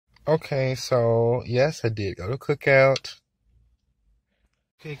Okay, so yes, I did go to Cookout.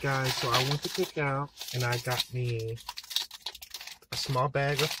 Okay, guys, so I went to Cookout and I got me a small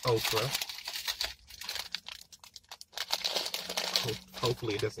bag of okra.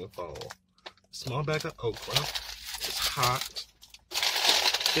 Hopefully it doesn't fall. Small bag of okra. It's hot.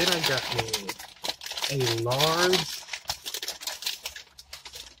 Then I got me a large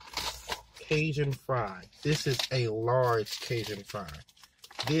Cajun fry. This is a large Cajun fry.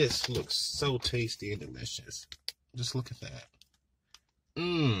 This looks so tasty and delicious. Just look at that.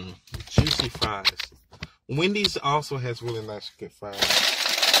 Mmm, juicy fries. Wendy's also has really nice, good fries.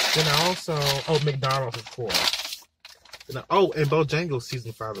 Then I also, McDonald's, of course. And Bojangles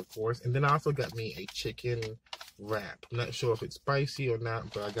seasoned fries, of course. And then I also got me a chicken wrap. I'm not sure if it's spicy or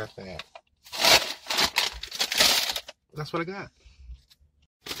not, but I got that. That's what I got.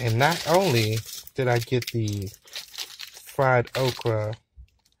 And not only did I get the fried okra,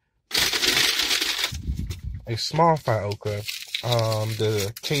 a small fried okra,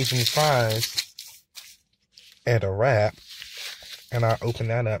 the Cajun fries, and a wrap. And I'll open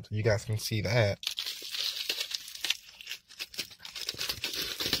that up so you guys can see that.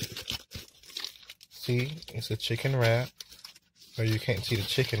 See, it's a chicken wrap. So you can't see the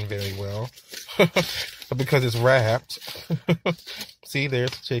chicken very well. But because it's wrapped. See, there's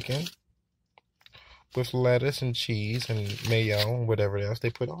the chicken. With lettuce and cheese and mayo and whatever else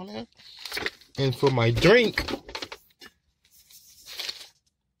they put on it. And for my drink,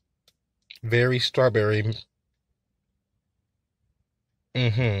 very strawberry.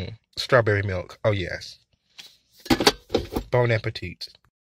 Strawberry milk. Oh, yes. Bon appetit.